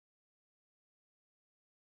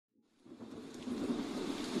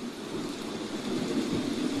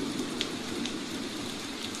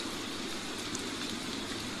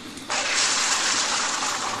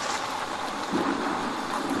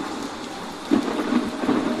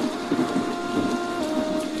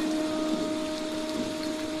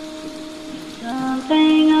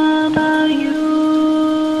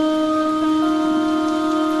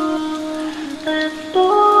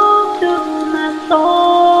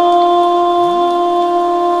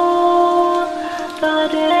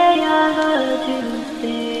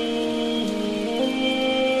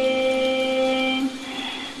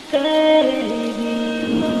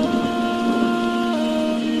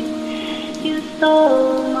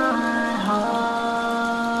stole my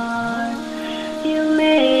heart. You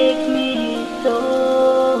make me so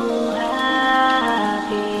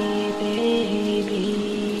happy, baby.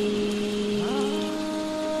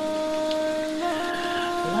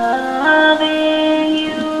 Loving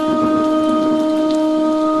you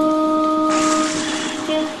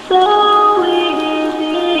is so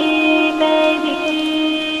easy, baby.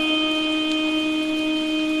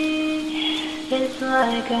 It's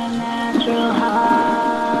like a natural high.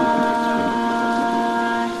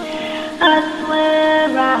 I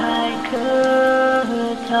swear I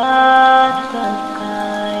could touch the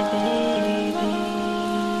sky, baby.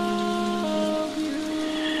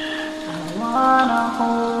 I wanna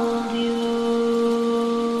hold you.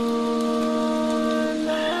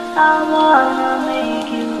 I wanna make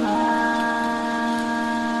you laugh.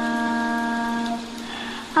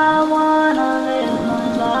 I wanna live my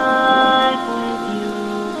life with you,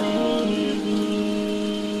 baby.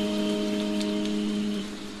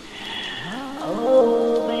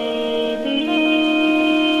 Oh, baby,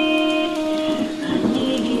 I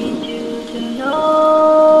need you to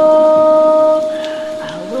know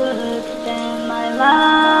I would spend my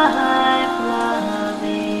life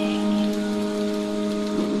loving you,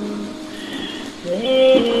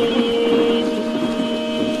 baby.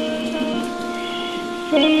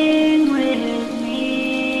 Sing with me,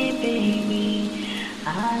 baby, I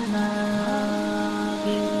love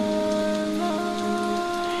you.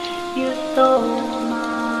 You stole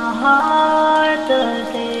my heart the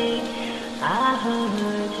day I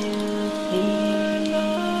heard you sing.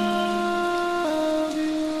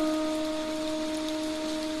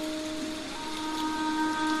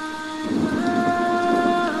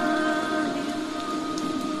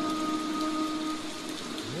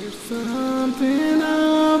 There's something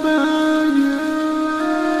about you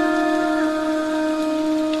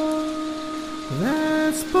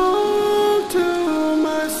that spoke to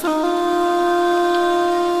my soul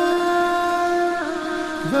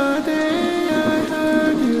the day I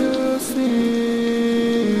heard you sing,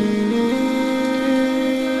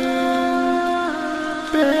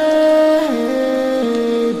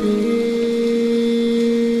 baby.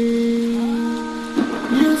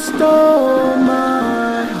 You stole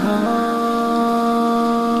my heart.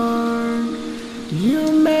 You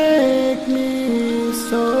make me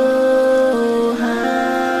so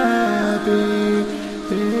happy,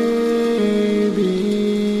 baby.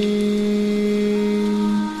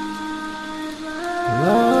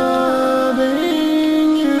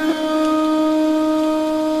 Loving you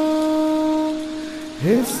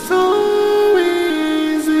is so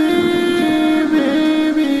easy,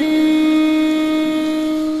 baby.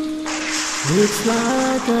 It's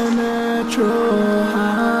like a natural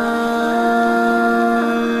high.